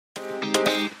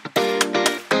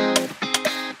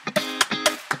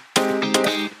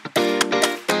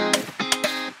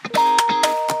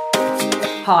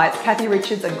Hi, it's Kathy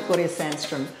Richards and Claudia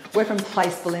Sandstrom. We're from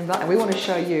Place Bulimba and we want to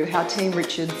show you how Team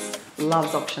Richards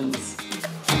loves options.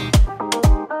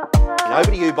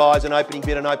 Over to you buyers, an opening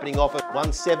bid, an opening offer,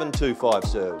 1725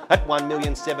 sir. At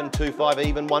 1,725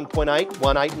 even, 1.8,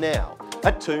 1.8 now.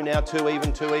 At 2 now, 2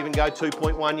 even, go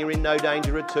 2.1, you're in no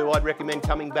danger at 2. I'd recommend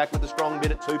coming back with a strong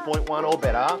bid at 2.1 or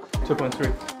better.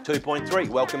 2.3. 2.3,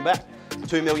 welcome back.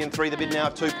 2,000,003 the bid now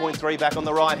at 2.3, back on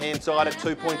the right hand side at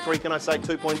 2.3, can I say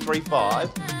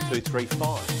 2.35? 235,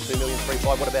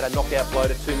 2,035, what about a knockout blow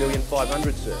to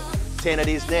 2,500 sir? 10 it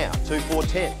is now,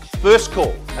 2,410. First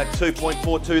call at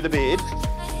 2.42 the bid.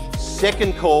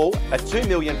 Second call at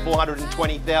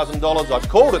 $2,420,000. I've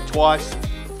called it twice.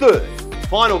 Third,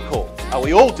 final call. Are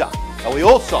we all done? Are we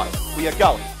all sold? We are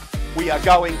going. We are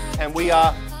going and we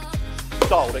are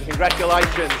sold. And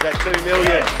congratulations at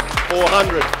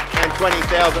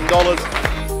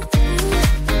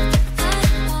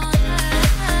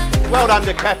 $2,420,000. Well done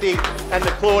to Kathy and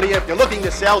to Claudia. If you're looking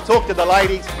to sell, talk to the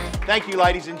ladies. Thank you,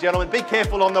 ladies and gentlemen. Be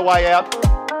careful on the way out.